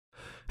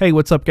Hey,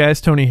 what's up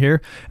guys? Tony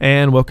here,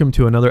 and welcome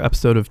to another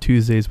episode of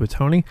Tuesdays with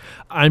Tony.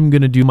 I'm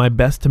going to do my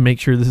best to make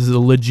sure this is a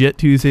legit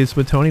Tuesdays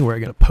with Tony, where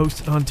I'm going to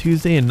post it on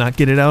Tuesday and not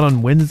get it out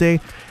on Wednesday.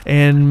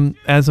 And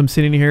as I'm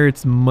sitting here,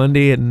 it's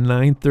Monday at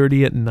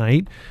 9:30 at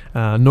night.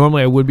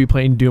 Normally I would be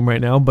playing Doom right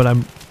now, but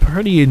I'm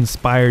pretty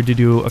inspired to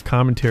do a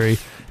commentary,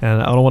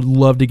 and I would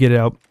love to get it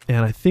out.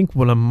 And I think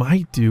what I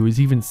might do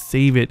is even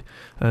save it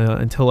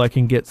until I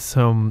can get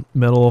some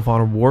Medal of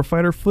Honor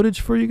Warfighter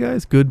footage for you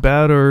guys, good,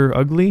 bad, or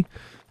ugly.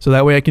 So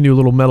that way I can do a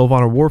little Medal of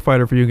Honor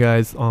Warfighter for you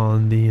guys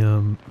on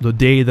the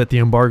day that the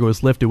embargo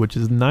is lifted, which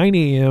is 9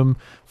 a.m.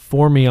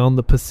 for me on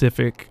the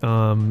Pacific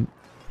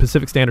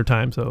Standard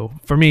Time. So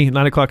for me,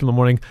 9 o'clock in the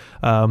morning.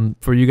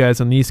 For you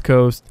guys on the East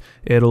Coast,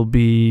 it'll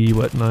be,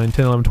 what, 9,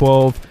 10, 11,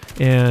 12.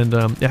 And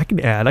I can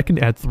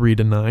add 3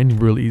 to 9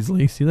 really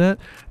easily. See that?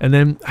 And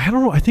then, I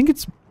don't know, I think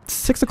it's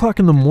 6 o'clock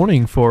in the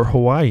morning for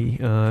Hawaii.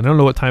 I don't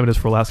know what time it is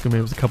for Alaska. Maybe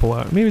it was a couple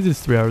hours. Maybe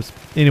it's 3 hours.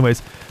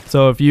 Anyways,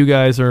 so if you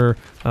guys are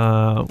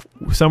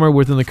somewhere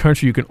within the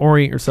country, you can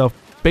orient yourself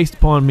based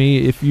upon me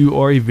if you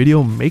are a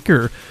video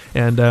maker.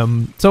 And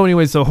so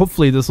anyways, so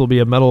hopefully this will be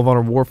a Medal of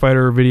Honor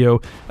Warfighter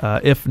video.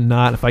 If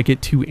not, if I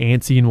get too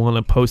antsy and want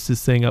to post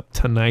this thing up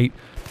tonight,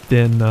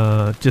 then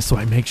just so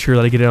I make sure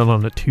that I get it out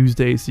on a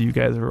Tuesday, so you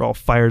guys are all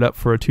fired up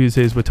for a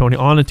Tuesdays with Tony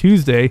on a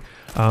Tuesday,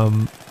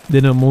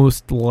 then it'll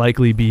most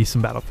likely be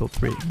some Battlefield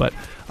 3. But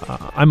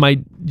I might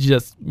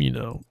just, you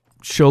know,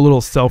 show a little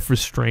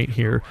self-restraint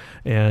here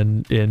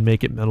and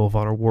make it Medal of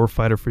Honor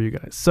Warfighter for you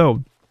guys.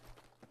 So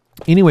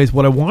anyways,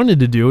 what I wanted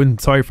to do,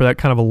 and sorry for that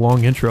kind of a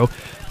long intro,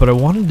 but I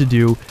wanted to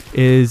do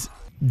is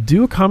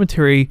do a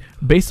commentary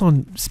based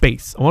on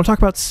space. I want to talk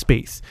about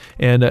space,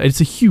 and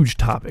it's a huge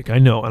topic, I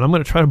know, and I'm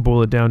going to try to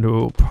boil it down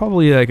to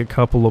probably like a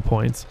couple of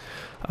points.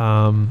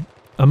 I'm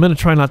going to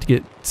try not to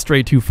get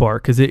straight too far,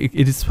 because it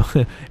is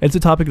it's a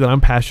topic that I'm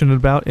passionate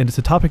about, and it's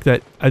a topic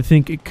that I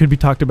think it could be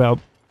talked about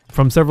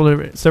from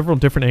several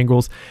different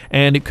angles,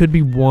 and it could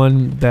be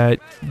one that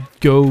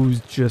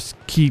just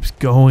keeps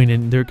going,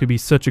 and there could be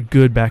such a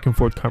good back and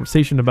forth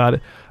conversation about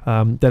it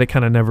that it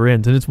kind of never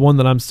ends. And it's one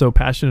that I'm so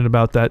passionate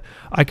about that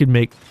I could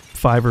make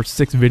 5 or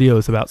 6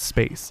 videos about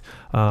space.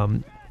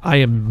 I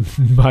am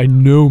by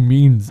no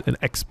means an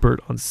expert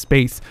on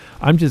space.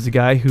 I'm just a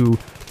guy who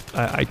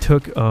I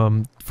took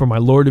for my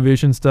lower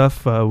division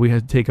stuff. We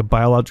had to take a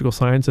biological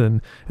science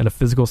and a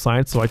physical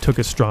science. So I took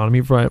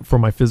astronomy for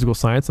my physical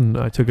science, and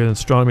I took an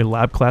astronomy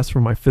lab class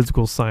for my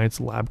physical science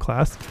lab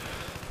class.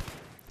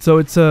 So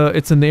it's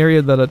an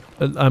area that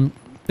I'm,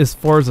 as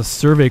far as a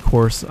survey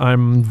course,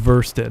 I'm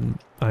versed in.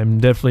 I'm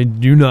definitely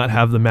do not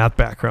have the math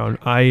background.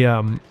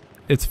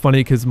 It's funny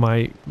because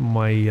my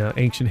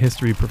ancient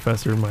history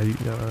professor, my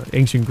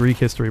ancient Greek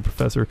history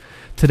professor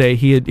today,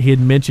 he had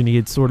mentioned, he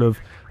had sort of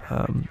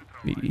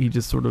he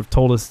just sort of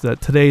told us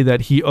that today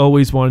that he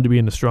always wanted to be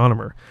an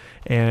astronomer,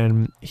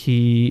 and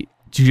he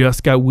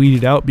just got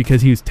weeded out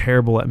because he was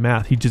terrible at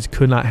math. He just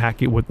could not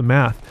hack it with the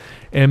math,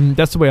 and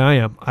that's the way I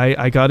am.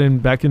 I got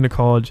back into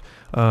college.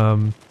 I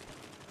mean,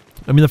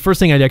 the first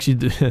thing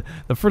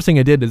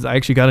I did is I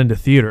actually got into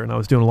theater, and I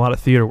was doing a lot of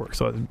theater work.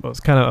 So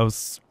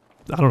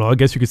I don't know, I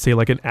guess you could say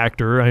like an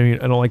actor. I mean,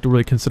 I don't like to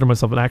really consider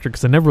myself an actor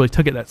because I never really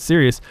took it that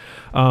serious.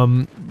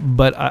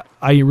 But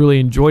I really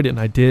enjoyed it, and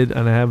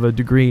I have a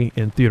degree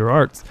in theater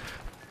arts.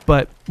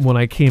 But when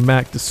I came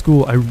back to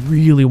school, I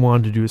really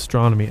wanted to do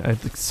astronomy. I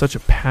had such a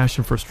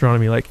passion for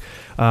astronomy. Like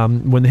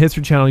when the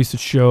History Channel used to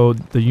show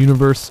the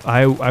universe,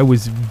 I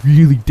was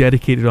really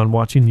dedicated on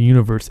watching the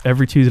universe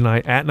every Tuesday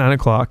night at 9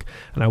 o'clock,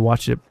 and I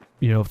watched it,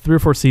 you know, 3 or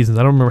 4 seasons.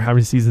 I don't remember how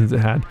many seasons it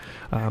had,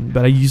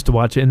 but I used to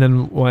watch it. And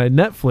then when I had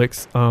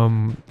Netflix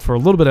for a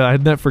little bit,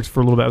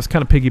 I was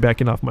kind of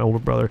piggybacking off my older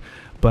brother,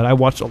 but I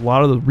watched a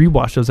lot of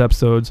rewatched those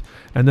episodes,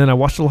 and then I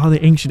watched a lot of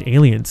the Ancient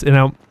Aliens. And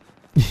now,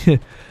 the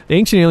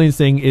Ancient Aliens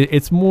thing,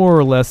 it's more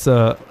or less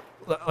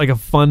like a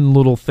fun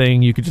little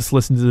thing. You could just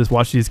listen to this,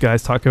 watch these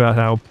guys talk about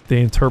how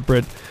they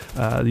interpret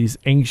these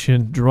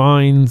ancient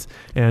drawings,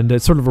 and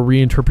it's sort of a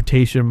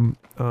reinterpretation.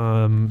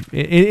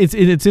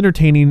 It's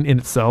entertaining in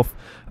itself.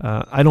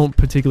 I don't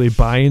particularly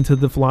buy into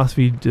the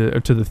philosophy or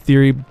to the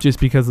theory, just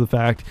because of the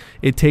fact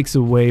it takes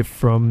away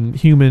from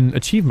human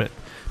achievement,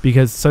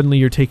 because suddenly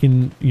you're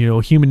taking, you know,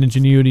 human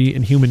ingenuity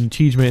and human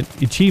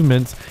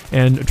achievements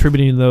and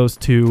attributing those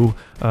to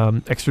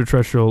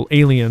extraterrestrial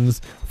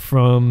aliens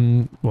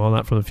from, well,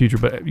 not from the future,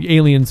 but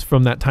aliens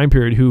from that time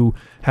period who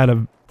had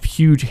a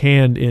huge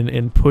hand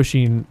in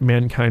pushing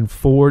mankind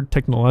forward,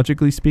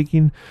 technologically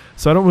speaking.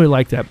 So I don't really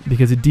like that,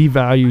 because it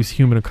devalues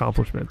human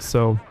accomplishments.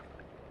 So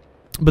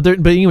but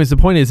anyways, the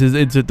point is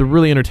they're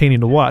really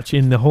entertaining to watch.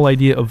 And the whole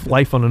idea of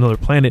life on another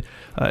planet,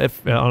 on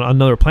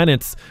another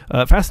planets,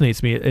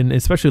 fascinates me, and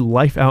especially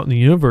life out in the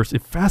universe,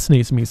 it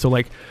fascinates me. So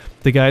like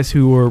the guys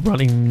who are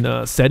running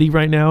SETI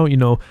right now, you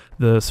know,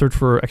 the search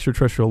for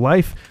extraterrestrial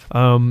life,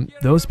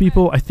 those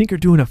people I think are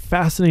doing a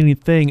fascinating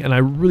thing, and I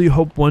really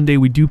hope one day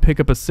we do pick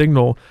up a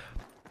signal,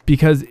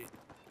 because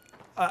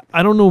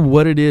I don't know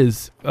what it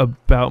is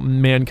about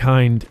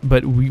mankind,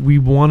 but we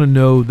want to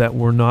know that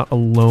we're not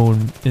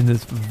alone in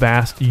this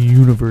vast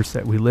universe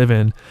that we live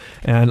in.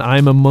 And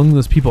I'm among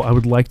those people. I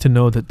would like to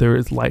know that there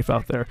is life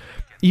out there,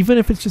 even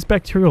if it's just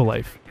bacterial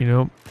life, you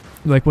know?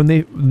 Like when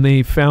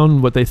they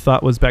found what they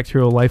thought was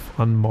bacterial life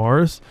on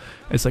Mars,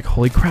 it's like,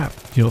 holy crap,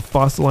 you know,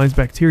 fossilized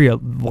bacteria,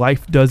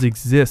 life does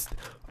exist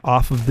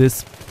off of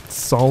this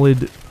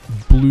solid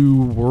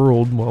blue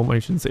world. Well, I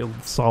shouldn't say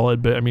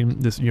solid, but I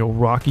mean this, you know,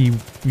 rocky,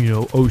 you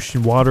know,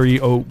 ocean, watery.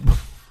 Here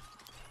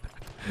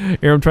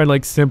I'm trying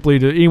like simply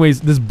to,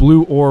 anyways, this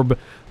blue orb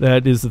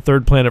that is the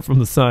third planet from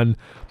the sun.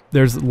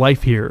 There's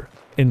life here,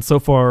 and so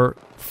far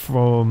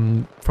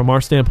from our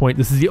standpoint,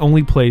 this is the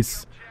only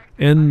place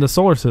in the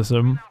solar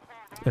system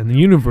and the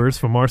universe,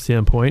 from our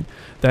standpoint,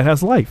 that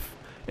has life.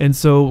 And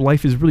so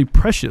life is really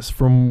precious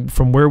from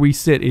where we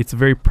sit. It's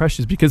very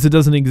precious because it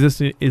doesn't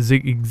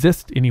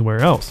exist anywhere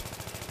else.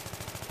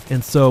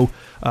 And so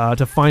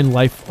to find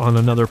life on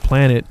another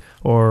planet,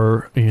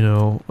 or you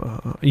know,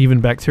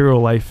 even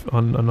bacterial life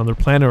on another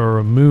planet or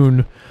a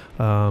moon,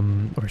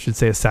 or I should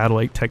say a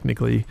satellite,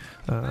 technically,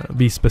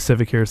 be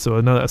specific here. So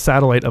a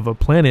satellite of a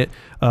planet,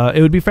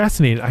 it would be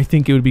fascinating. I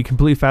think it would be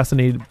completely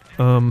fascinating.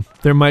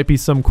 There might be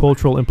some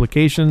cultural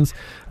implications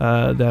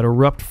that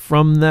erupt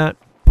from that,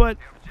 but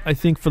I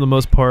think for the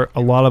most part,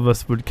 a lot of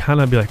us would kind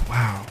of be like,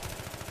 wow,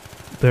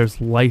 there's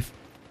life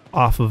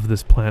off of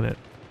this planet.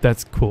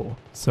 That's cool.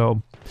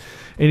 So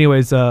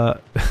anyways, I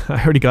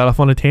already got off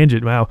on a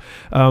tangent. Wow.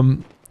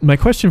 My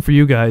question for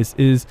you guys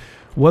is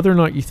whether or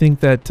not you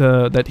think that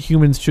that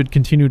humans should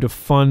continue to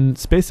fund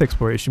space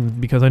exploration,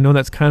 because I know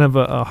that's kind of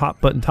a hot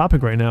button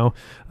topic right now,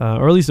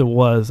 or at least it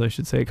was, I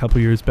should say, a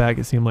couple years back,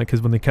 it seemed like,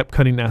 because when they kept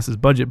cutting NASA's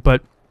budget.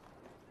 But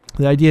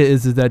the idea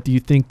is that do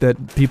you think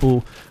that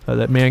people,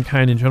 that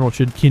mankind in general,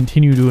 should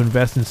continue to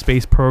invest in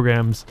space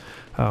programs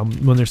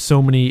when there's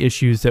so many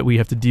issues that we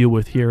have to deal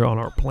with here on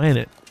our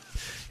planet?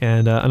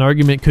 And an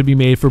argument could be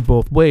made for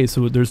both ways,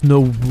 so there's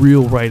no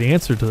real right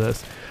answer to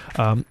this.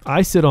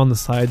 I sit on the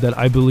side that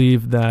I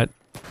believe that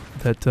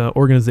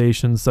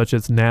organizations such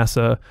as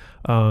NASA,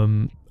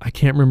 I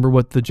can't remember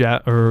what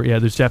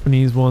there's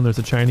Japanese one, there's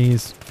a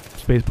Chinese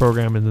space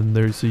program, and then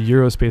there's a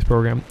Euro space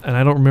program, and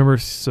I don't remember,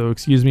 so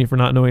excuse me for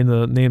not knowing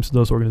the names of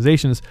those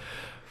organizations,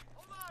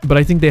 but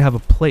I think they have a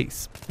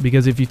place,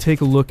 because if you take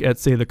a look at,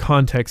 say, the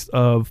context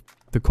of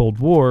the Cold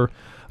War,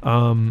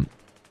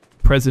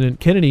 President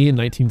Kennedy in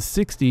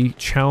 1960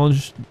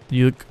 challenged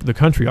the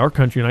country, our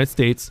country, United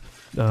States.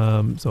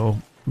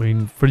 So, I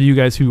mean, for you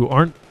guys who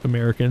aren't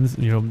Americans,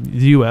 you know,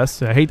 the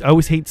U.S. I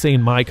always hate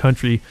saying my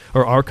country,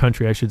 or our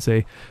country, I should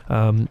say.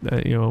 You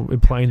know,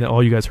 implying that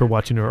all you guys who are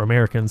watching are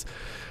Americans.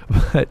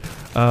 But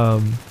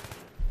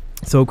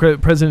so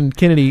President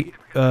Kennedy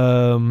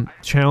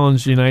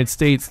challenged the United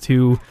States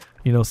to,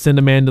 you know, send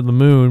a man to the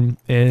moon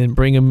and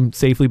bring him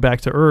safely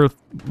back to Earth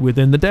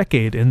within the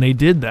decade. And they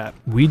did that.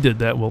 We did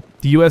that. Well,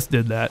 the U.S.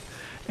 did that.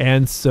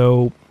 And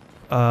so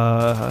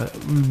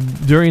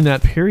during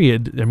that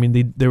period, I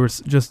mean, there was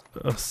just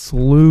a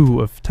slew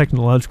of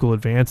technological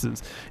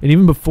advances. And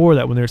even before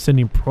that, when they were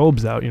sending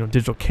probes out, you know,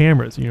 digital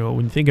cameras, you know,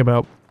 when you think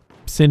about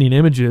sending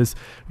images,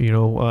 you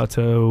know,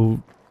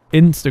 to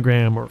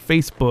Instagram or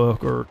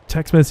Facebook or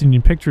text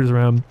messaging pictures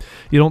around,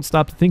 you don't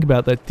stop to think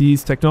about that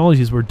these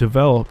technologies were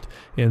developed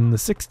in the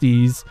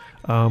 60s,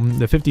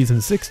 the 50s and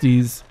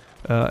 60s,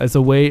 as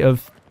a way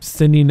of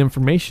sending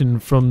information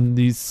from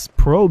these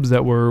probes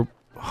that were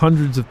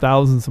hundreds of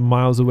thousands of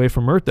miles away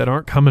from Earth that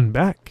aren't coming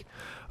back.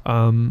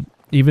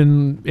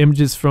 Even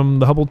images from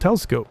the Hubble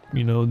telescope,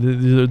 you know,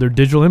 they're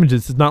digital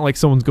images. It's not like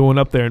someone's going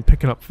up there and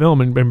picking up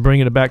film and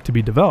bringing it back to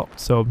be developed.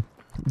 So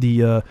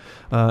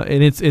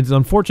and it's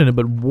unfortunate,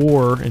 but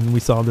war, and we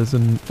saw this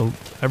in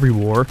every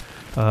war,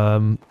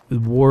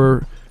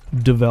 war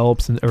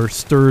develops or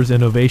stirs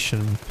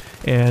innovation.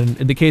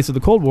 And in the case of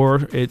the Cold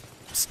War, it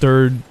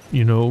stirred,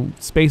 you know,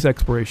 space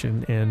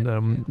exploration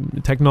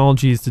and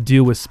technologies to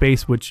deal with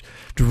space, which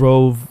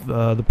drove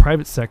the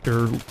private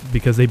sector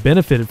because they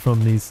benefited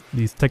from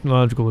these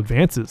technological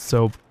advances.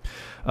 So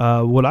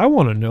what I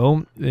want to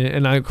know,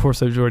 and of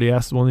course I've already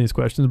asked one of these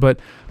questions, but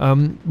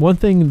one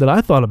thing that I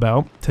thought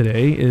about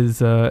today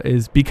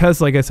is because,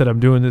 like I said,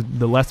 I'm doing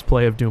the Let's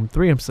Play of Doom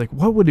 3, I'm just like,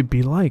 what would it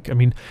be like? I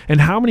mean, and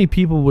how many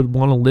people would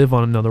want to live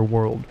on another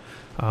world?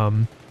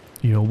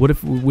 You know, what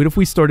if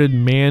we started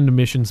manned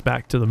missions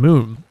back to the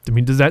moon? I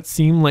mean, does that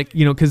seem like,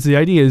 you know, because the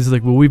idea is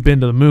like, well, we've been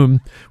to the moon,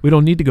 we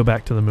don't need to go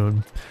back to the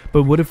moon.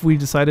 But what if we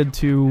decided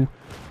to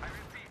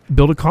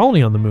build a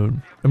colony on the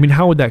moon? I mean,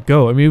 how would that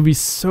go? I mean, it would be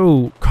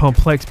so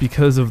complex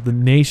because of the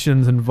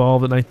nations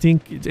involved. And I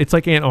think it's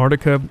like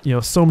Antarctica. You know,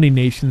 so many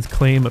nations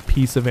claim a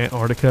piece of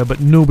Antarctica, but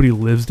nobody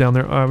lives down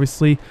there,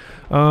 obviously,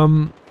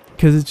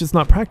 because it's just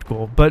not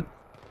practical. But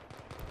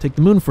take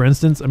the moon, for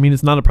instance. I mean,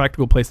 it's not a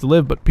practical place to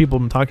live, but people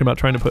have been talking about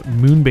trying to put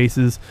moon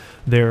bases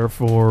there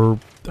for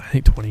I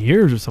think 20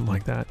 years or something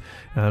like that.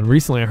 And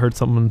recently I heard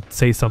someone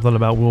say something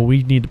about, well,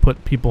 we need to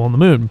put people on the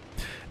moon.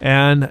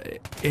 And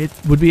it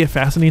would be a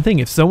fascinating thing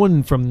if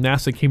someone from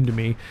NASA came to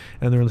me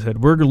and they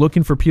said, we're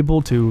looking for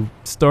people to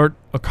start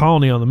a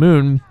colony on the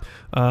moon.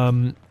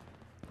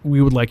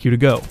 We would like you to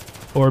go.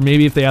 Or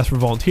maybe if they ask for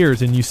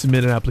volunteers and you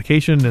submit an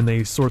application and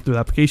they sort through the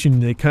application,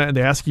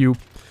 they ask you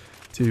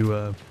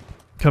to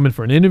come in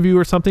for an interview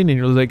or something, and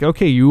you're like,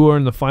 okay, you are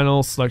in the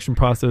final selection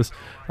process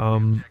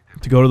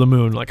to go to the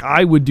moon. Like,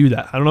 I would do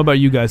that. I don't know about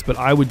you guys, but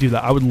I would do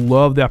that. I would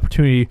love the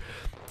opportunity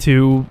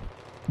to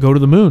go to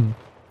the moon.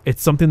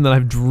 It's something that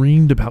I've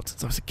dreamed about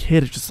since I was a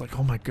kid. It's just like,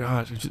 oh my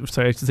gosh.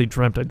 Sorry, I should say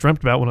dreamt. I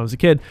dreamt about when I was a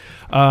kid.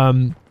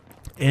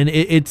 And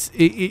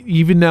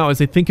even now, as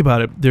I think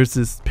about it, there's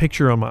this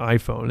picture on my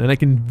iPhone, and I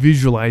can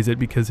visualize it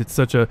because it's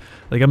such a,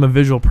 like, I'm a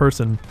visual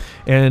person,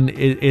 and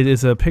it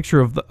is a picture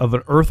of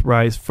an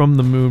Earthrise from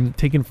the moon,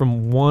 taken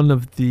from one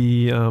of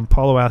the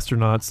Apollo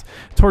astronauts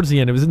towards the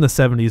end. It was in the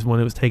 70s when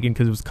it was taken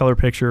because it was color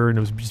picture and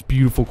it was just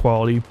beautiful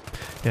quality.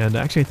 And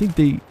actually, I think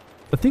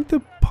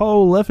the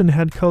Apollo 11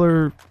 had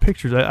color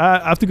pictures.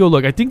 I have to go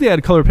look. I think they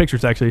had color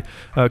pictures, actually,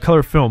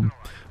 color film.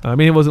 I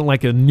mean, it wasn't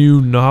like a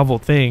new novel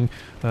thing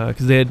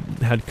because they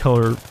had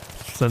color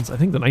since, I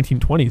think, the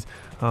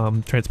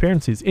 1920s,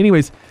 transparencies.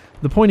 Anyways,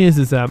 the point is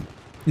that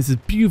this is a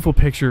beautiful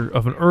picture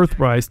of an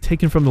Earthrise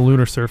taken from the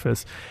lunar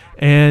surface,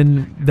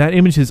 and that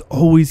image has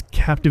always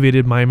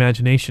captivated my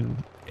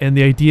imagination. And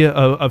the idea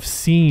of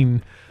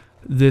seeing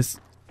this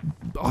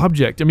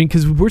object, I mean,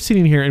 because we're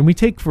sitting here and we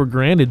take for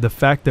granted the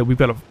fact that we've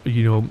got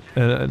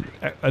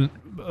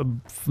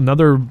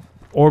another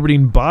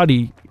orbiting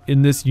body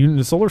in this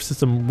solar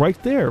system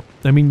right there.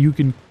 I mean, you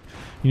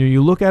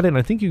look at it and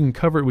I think you can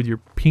cover it with your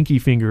pinky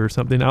finger or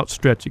something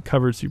outstretched. It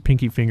covers your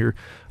pinky finger.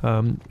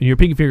 Your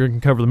pinky finger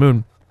can cover the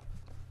moon,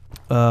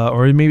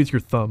 or maybe it's your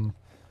thumb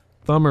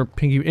or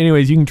pinky.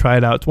 Anyways, you can try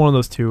it out. It's one of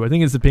those two. I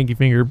think it's the pinky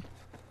finger.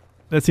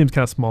 That seems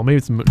kind of small. Maybe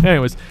it's the moon.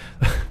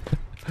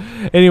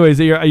 Anyways,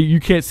 you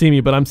can't see me,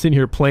 but I'm sitting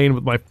here playing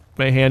with my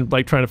hand,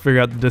 like trying to figure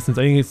out the distance.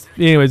 I think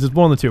it's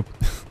one of the two.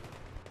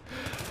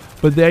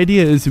 But the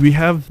idea is we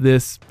have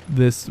this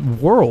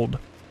world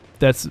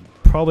that's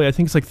probably, I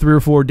think it's like 3 or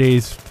 4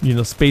 days,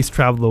 space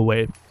travel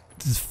away.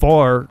 It's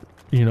far,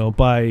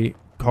 by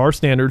car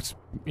standards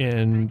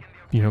and,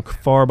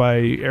 far by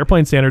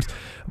airplane standards,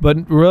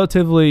 but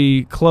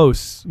relatively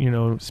close,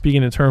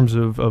 speaking in terms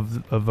of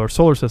our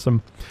solar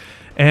system.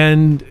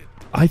 And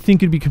I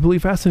think it'd be completely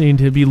fascinating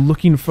to be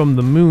looking from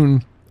the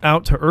moon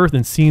out to Earth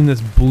and seeing this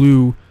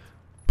blue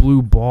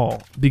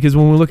ball, because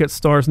when we look at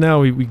stars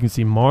now, we can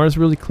see Mars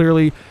really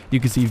clearly, you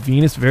can see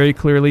Venus very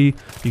clearly, you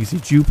can see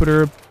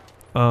Jupiter,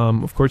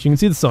 of course you can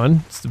see the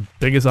sun. It's the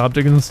biggest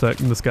object in the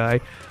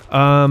sky.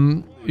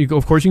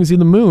 Of course you can see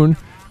the moon,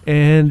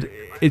 and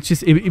it's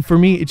just for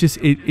me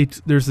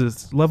it's there's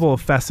this level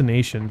of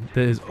fascination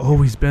that has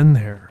always been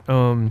there.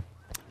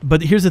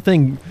 But here's the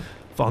thing,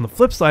 on the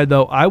flip side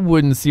though, I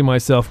wouldn't see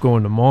myself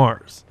going to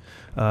Mars.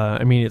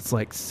 I mean, it's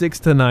like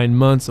 6 to 9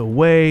 months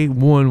away,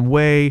 one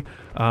way.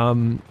 I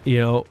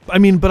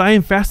mean, but I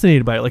am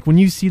fascinated by it. Like when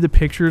you see the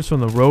pictures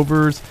from the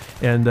rovers,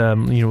 and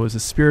it was a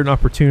Spirit and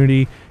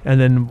Opportunity, and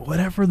then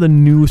whatever the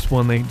newest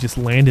one they just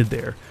landed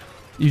there,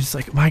 you're just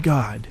like, my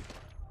God,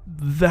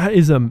 that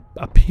is a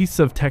piece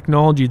of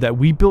technology that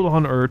we built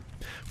on Earth.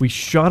 We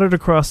shot it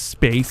across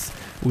space.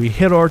 We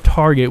hit our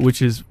target,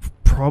 which is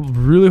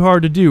probably really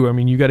hard to do. I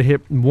mean, you got to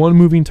hit one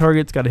moving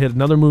target, it's got to hit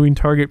another moving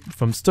target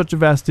from such a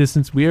vast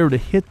distance. We were able to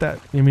hit that.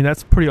 I mean,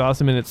 that's pretty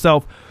awesome in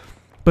itself.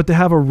 But to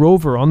have a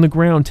rover on the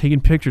ground taking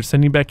pictures,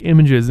 sending back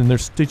images, and they're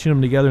stitching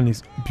them together in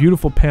these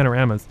beautiful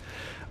panoramas,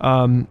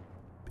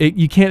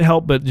 you can't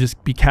help but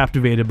just be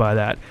captivated by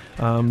that.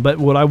 But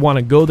would I want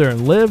to go there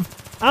and live?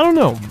 I don't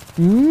know.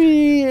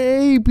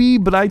 Maybe,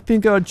 but I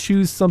think I would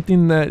choose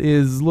something that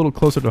is a little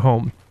closer to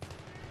home.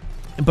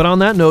 But on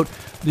that note,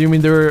 I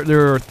mean,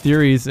 there are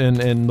theories,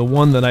 and the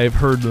one that I've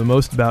heard the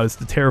most about is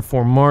to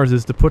terraform Mars,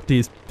 is to put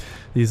these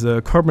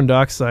carbon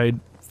dioxide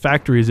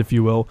factories, if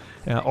you will,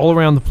 all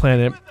around the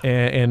planet,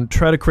 and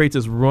try to create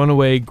this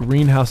runaway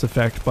greenhouse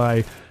effect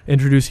by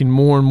introducing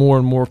more and more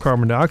and more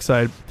carbon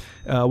dioxide,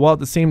 while at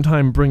the same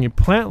time bringing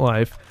plant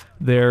life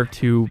there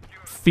to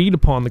feed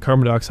upon the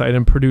carbon dioxide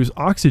and produce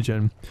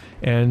oxygen.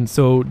 And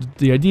so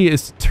the idea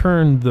is to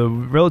turn the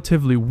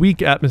relatively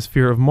weak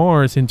atmosphere of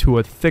Mars into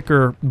a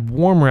thicker,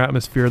 warmer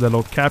atmosphere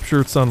that'll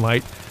capture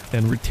sunlight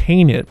and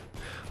retain it.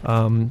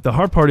 The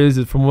hard part is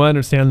from what I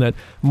understand, that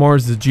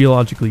Mars is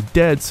geologically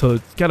dead, so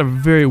it's got a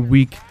very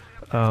weak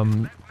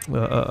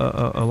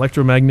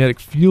electromagnetic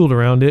field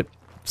around it.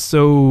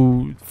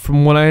 So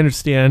from what I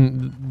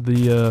understand,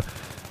 the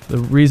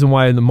reason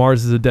why the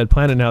Mars is a dead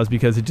planet now is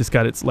because it just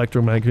got its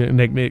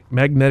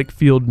electromagnetic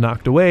field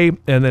knocked away,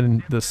 and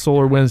then the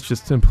solar winds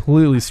just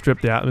completely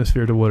stripped the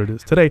atmosphere to what it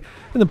is today,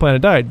 and the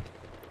planet died.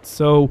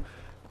 So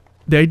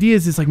the idea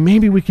is, like,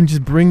 maybe we can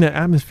just bring that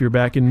atmosphere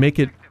back and make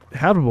it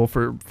habitable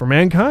for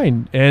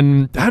mankind,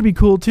 and that'd be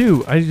cool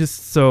too.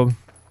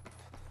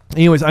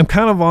 anyways, I'm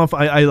kind of off.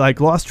 I like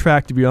lost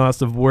track, to be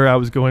honest, of where I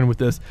was going with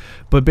this.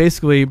 But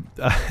basically,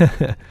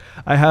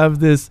 I have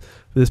this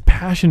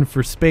passion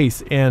for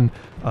space, and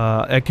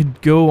I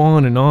could go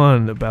on and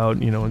on about,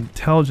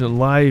 intelligent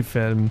life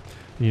and,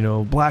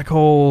 black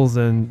holes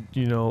and,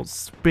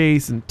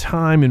 space and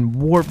time and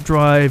warp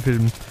drive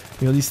and,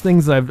 these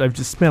things I've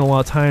just spent a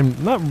lot of time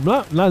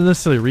not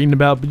necessarily reading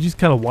about, but just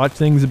kind of watch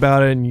things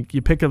about it, and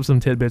you pick up some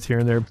tidbits here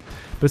and there.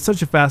 But it's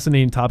such a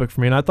fascinating topic for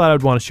me, and I thought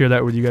I'd want to share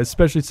that with you guys,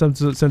 especially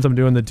since I'm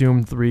doing the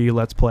Doom 3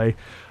 Let's Play.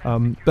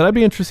 But I'd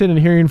be interested in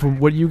hearing from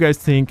what you guys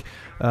think.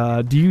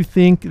 Do you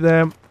think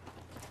that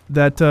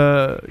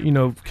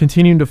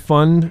continuing to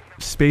fund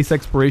space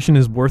exploration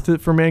is worth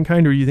it for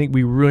mankind, or do you think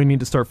we really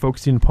need to start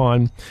focusing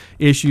upon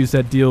issues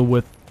that deal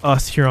with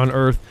us here on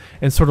Earth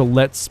and sort of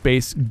let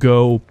space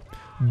go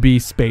be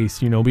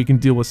space? We can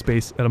deal with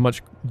space at a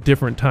much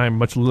different time,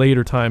 much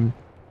later time.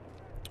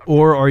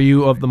 Or are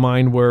you of the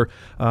mind where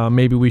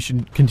maybe we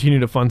should continue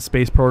to fund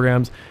space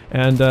programs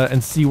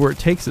and see where it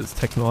takes us,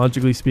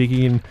 technologically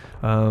speaking,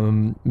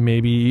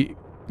 maybe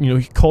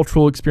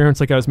cultural experience,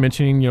 like I was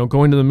mentioning,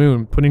 going to the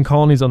moon, putting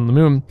colonies on the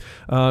moon,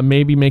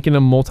 maybe making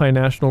them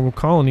multinational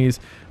colonies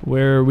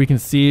where we can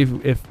see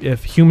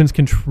if humans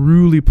can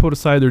truly put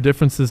aside their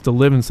differences to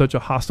live in such a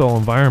hostile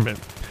environment.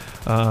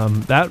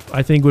 That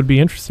I think would be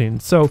interesting.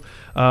 So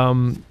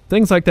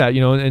things like that,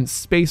 and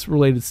space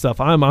related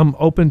stuff. I'm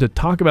open to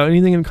talk about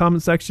anything in the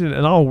comment section,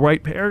 and I'll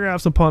write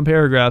paragraphs upon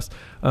paragraphs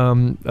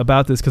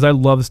about this because I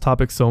love this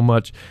topic so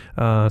much.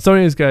 So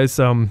anyways, guys,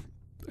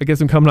 I guess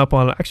I'm coming up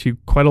on actually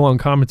quite a long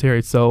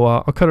commentary, so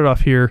I'll cut it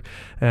off here.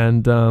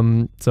 And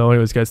so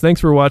anyways, guys, thanks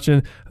for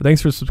watching.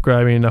 Thanks for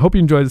subscribing. I hope you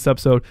enjoyed this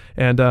episode,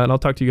 and I'll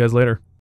talk to you guys later.